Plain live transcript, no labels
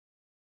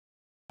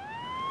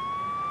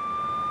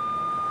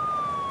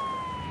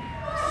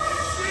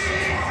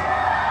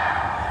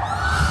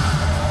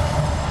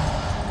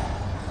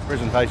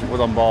presentation put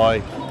on by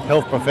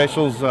health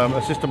professionals,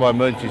 assisted by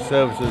emergency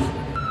services,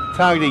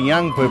 targeting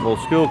young people,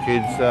 school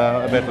kids,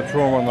 about the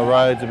trauma on the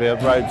roads,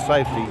 about road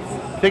safety,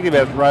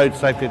 particularly about road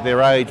safety at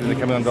their age when they're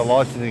coming under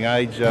licensing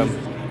age,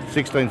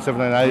 16,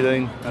 17,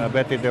 18,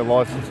 about to get their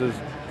licences,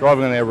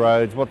 driving on our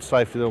roads, what's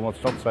safe to do and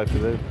what's not safe to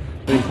do.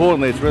 But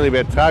importantly, it's really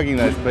about targeting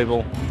those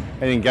people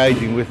and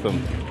engaging with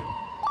them.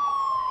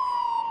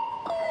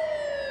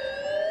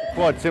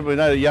 Quite simply, we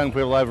know that young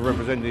people are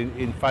overrepresented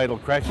in fatal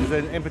crashes,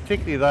 and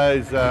particularly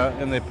those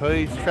in their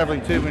Ps,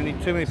 travelling too many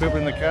people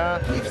in the car,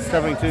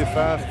 travelling too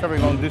fast,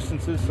 travelling long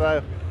distances.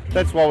 So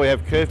that's why we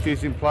have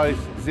curfews in place,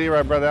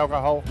 zero blood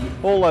alcohol,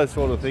 all those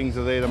sort of things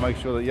are there to make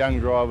sure that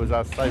young drivers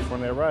are safe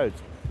on our roads.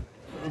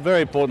 A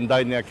very important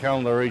date in our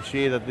calendar each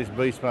year that this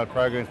Bstreetsmart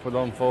program is put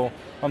on for.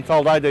 I'm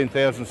told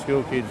 18,000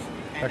 school kids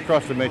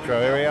across the metro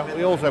area.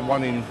 We also have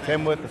one in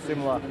Tamworth, a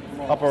similar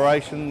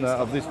operation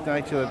of this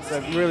nature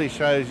that really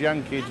shows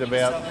young kids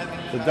about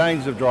the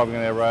dangers of driving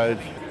on our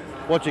roads,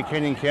 what you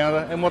can encounter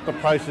and what the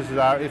processes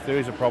are if there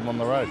is a problem on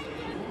the road.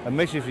 A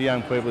message for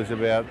young people is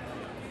about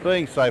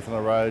being safe on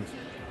the roads,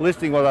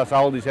 listening what us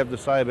oldies have to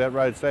say about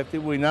road safety.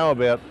 We know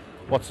about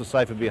what the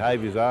safer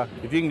behaviours are.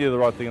 If you can do the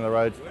right thing on the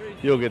roads,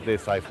 you'll get there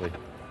safely.